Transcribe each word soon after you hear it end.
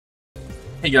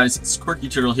Hey guys, it's Quirky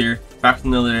Turtle here, back with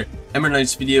another Ember.N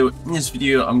video. In this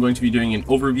video, I'm going to be doing an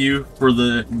overview for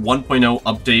the 1.0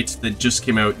 update that just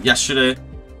came out yesterday.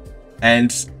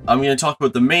 And I'm going to talk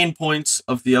about the main points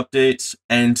of the update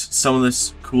and some of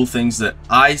the cool things that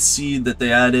I see that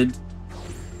they added.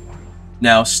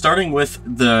 Now, starting with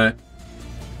the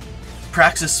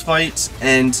practice fight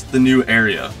and the new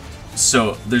area.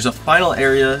 So, there's a final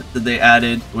area that they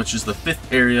added, which is the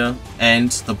 5th area,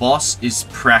 and the boss is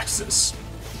Praxis,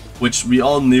 which we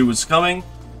all knew was coming.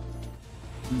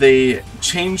 They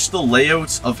changed the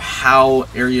layout of how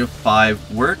Area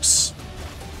 5 works.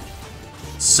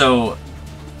 So,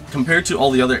 compared to all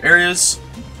the other areas,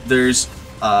 there's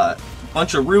a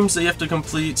bunch of rooms that you have to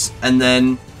complete, and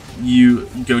then you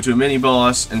go to a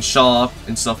mini-boss and shop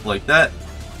and stuff like that.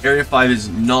 Area 5 is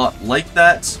not like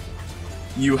that.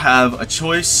 You have a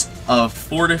choice of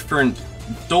 4 different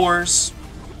doors,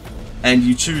 and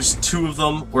you choose 2 of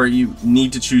them, or you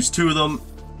need to choose 2 of them,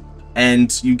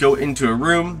 and you go into a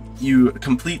room, you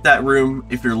complete that room.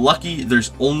 If you're lucky,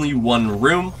 there's only 1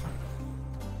 room,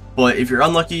 but if you're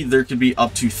unlucky, there could be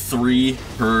up to 3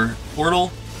 per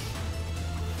portal.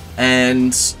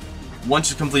 And once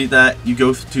you complete that, you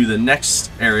go to the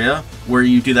next area, where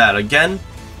you do that again.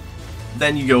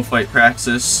 Then you go fight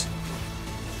Praxis,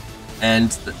 and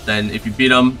then if you beat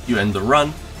them, you end the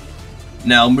run.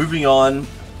 Now, moving on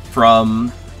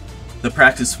from the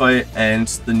practice fight and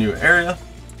the new area,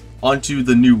 onto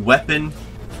the new weapon,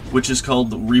 which is called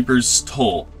the Reaper's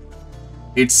Toll.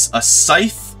 It's a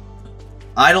scythe.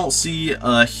 I don't see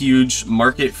a huge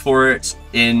market for it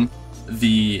in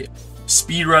the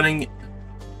speedrunning,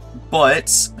 but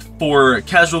for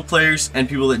casual players and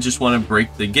people that just want to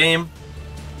break the game,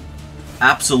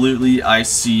 absolutely I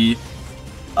see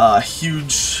a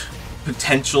huge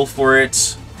potential for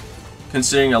it,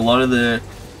 considering a lot of the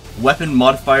weapon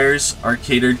modifiers are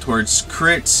catered towards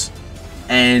crit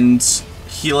and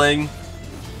healing,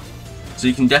 so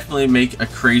you can definitely make a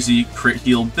crazy crit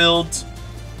heal build,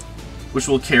 which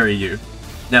will carry you.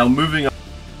 Now, moving on.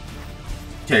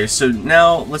 Okay, so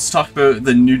now let's talk about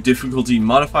the new difficulty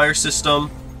modifier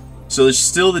system. So there's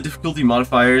still the difficulty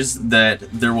modifiers that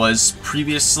there was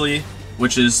previously,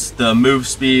 which is the move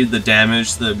speed, the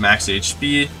damage, the max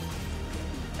HP,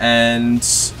 and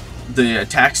the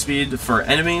attack speed for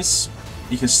enemies.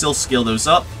 You can still scale those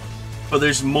up, but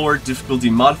there's more difficulty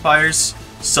modifiers,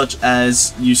 such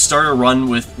as you start a run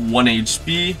with 1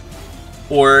 HP,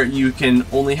 or you can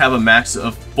only have a max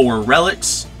of 4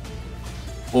 relics,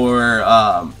 or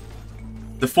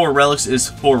the 4 relics is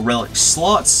 4 relic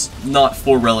slots, not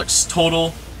 4 relics total,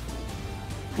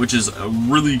 which is a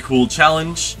really cool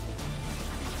challenge.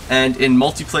 And in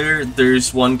multiplayer,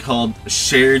 there's one called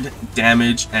Shared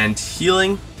Damage and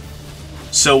Healing.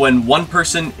 So when one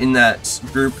person in that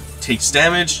group takes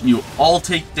damage, you all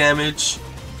take damage.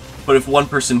 But if one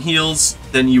person heals,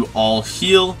 then you all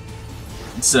heal.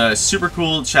 It's a super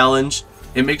cool challenge.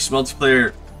 It makes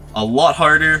multiplayer a lot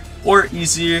harder or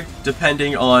easier,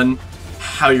 depending on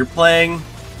how you're playing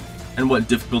and what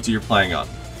difficulty you're playing on.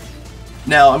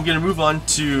 Now, I'm going to move on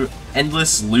to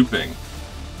endless looping.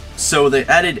 So they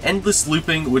added endless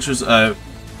looping, which was a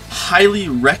highly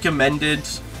recommended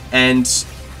and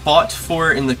fought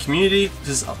for in the community,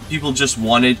 because people just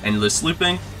wanted endless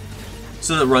looping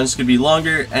so that runs could be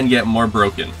longer and get more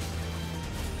broken.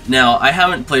 Now, I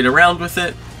haven't played around with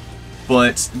it,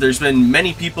 but there's been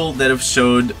many people that have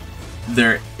showed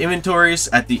their inventories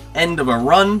at the end of a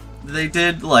run. They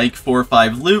did like 4 or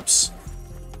 5 loops,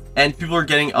 and people are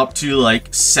getting up to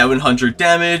like 700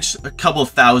 damage, a couple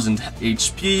thousand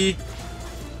HP.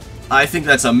 I think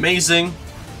that's amazing.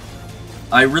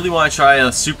 I really want to try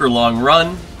a super long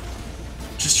run.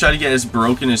 Just try to get as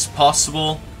broken as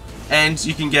possible, and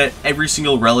you can get every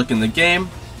single relic in the game.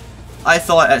 I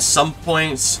thought at some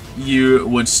points you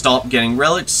would stop getting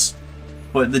relics,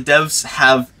 but the devs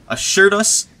have assured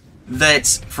us that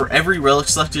for every relic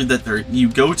selector that you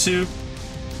go to,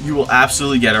 you will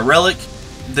absolutely get a relic.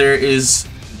 There is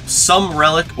some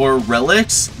relic or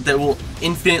relics that will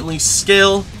infinitely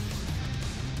scale.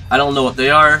 I don't know what they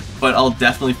are, but I'll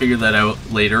definitely figure that out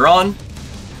later on.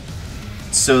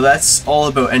 So that's all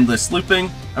about endless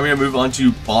looping. I'm going to move on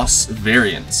to boss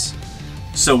variants.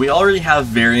 So we already have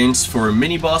variants for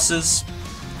mini-bosses,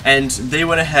 and they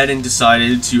went ahead and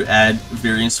decided to add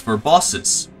variants for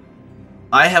bosses.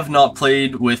 I have not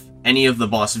played with any of the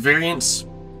boss variants.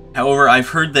 However, I've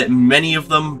heard that many of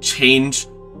them change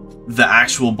the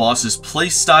actual boss's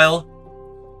playstyle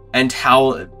and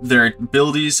how their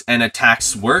abilities and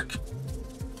attacks work.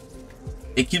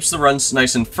 It keeps the runs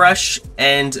nice and fresh,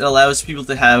 and it allows people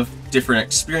to have different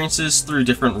experiences through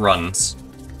different runs.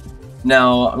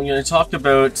 Now, I'm going to talk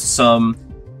about some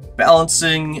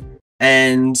balancing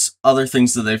and other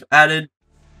things that they've added.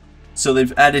 So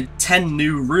they've added 10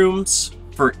 new rooms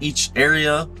for each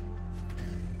area.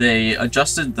 They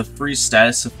adjusted the freeze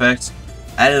status effect,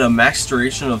 added a max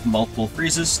duration of multiple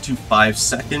freezes to 5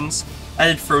 seconds,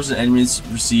 added frozen enemies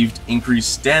received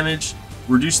increased damage,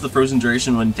 reduced the frozen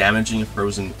duration when damaging a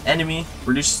frozen enemy,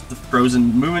 reduced the frozen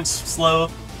movement slow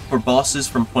for bosses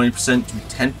from 20%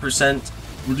 to 10%,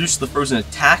 reduced the frozen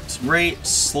attack rate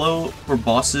slow for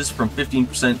bosses from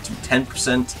 15% to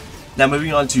 10%. Now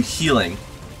moving on to healing.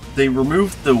 They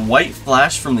removed the white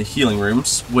flash from the healing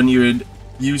rooms. When you would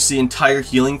use the entire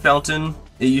healing fountain,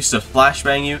 it used to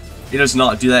flashbang you. It does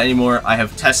not do that anymore. I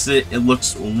have tested it. It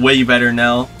looks way better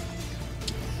now.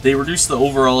 They reduced the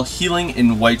overall healing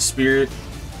in White Spirit,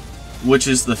 which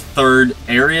is the third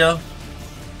area.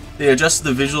 They adjusted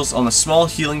the visuals on the small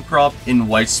healing prop in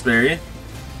White Spirit.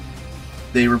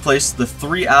 They replaced the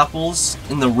 3 apples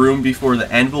in the room before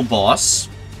the anvil boss,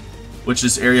 which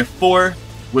is area 4,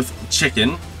 with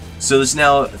chicken. So there's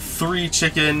now 3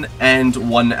 chicken and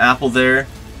 1 apple there,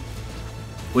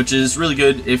 which is really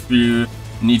good if you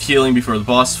need healing before the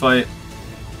boss fight.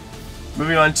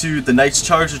 Moving on to the Knight's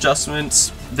Charge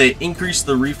adjustments. They increased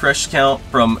the refresh count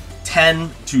from 10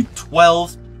 to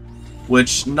 12,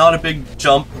 which not a big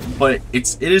jump, but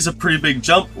it is a pretty big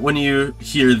jump when you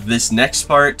hear this next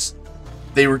part.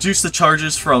 They reduced the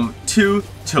charges from 2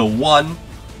 to 1,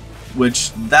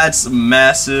 which that's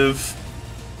massive.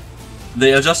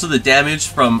 They adjusted the damage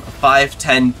from 5,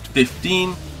 10,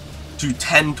 15 to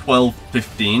 10, 12,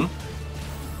 15,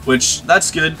 which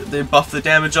that's good. They buffed the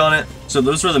damage on it. So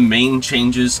those were the main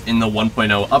changes in the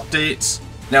 1.0 updates.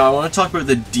 Now I want to talk about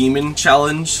the Demon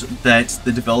Challenge that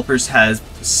the developers have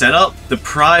set up. The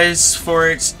prize for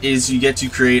it is you get to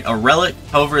create a relic.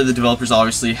 However, the developers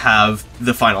obviously have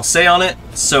the final say on it.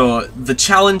 So the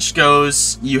challenge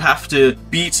goes, you have to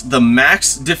beat the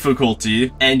max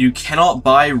difficulty and you cannot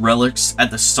buy relics at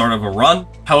the start of a run.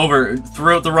 However,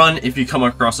 throughout the run, if you come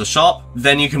across a shop,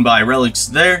 then you can buy relics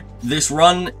there. This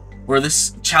run, or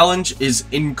this challenge, is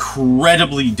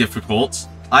incredibly difficult.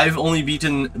 I've only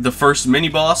beaten the first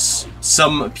mini-boss.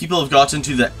 Some people have gotten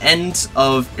to the end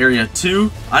of Area 2.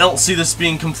 I don't see this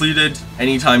being completed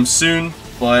anytime soon,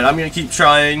 but I'm gonna keep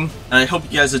trying, and I hope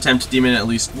you guys attempt Demon at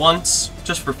least once,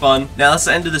 just for fun. Now that's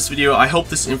the end of this video. I hope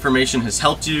this information has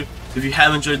helped you. If you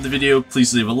have enjoyed the video,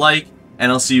 please leave a like,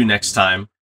 and I'll see you next time.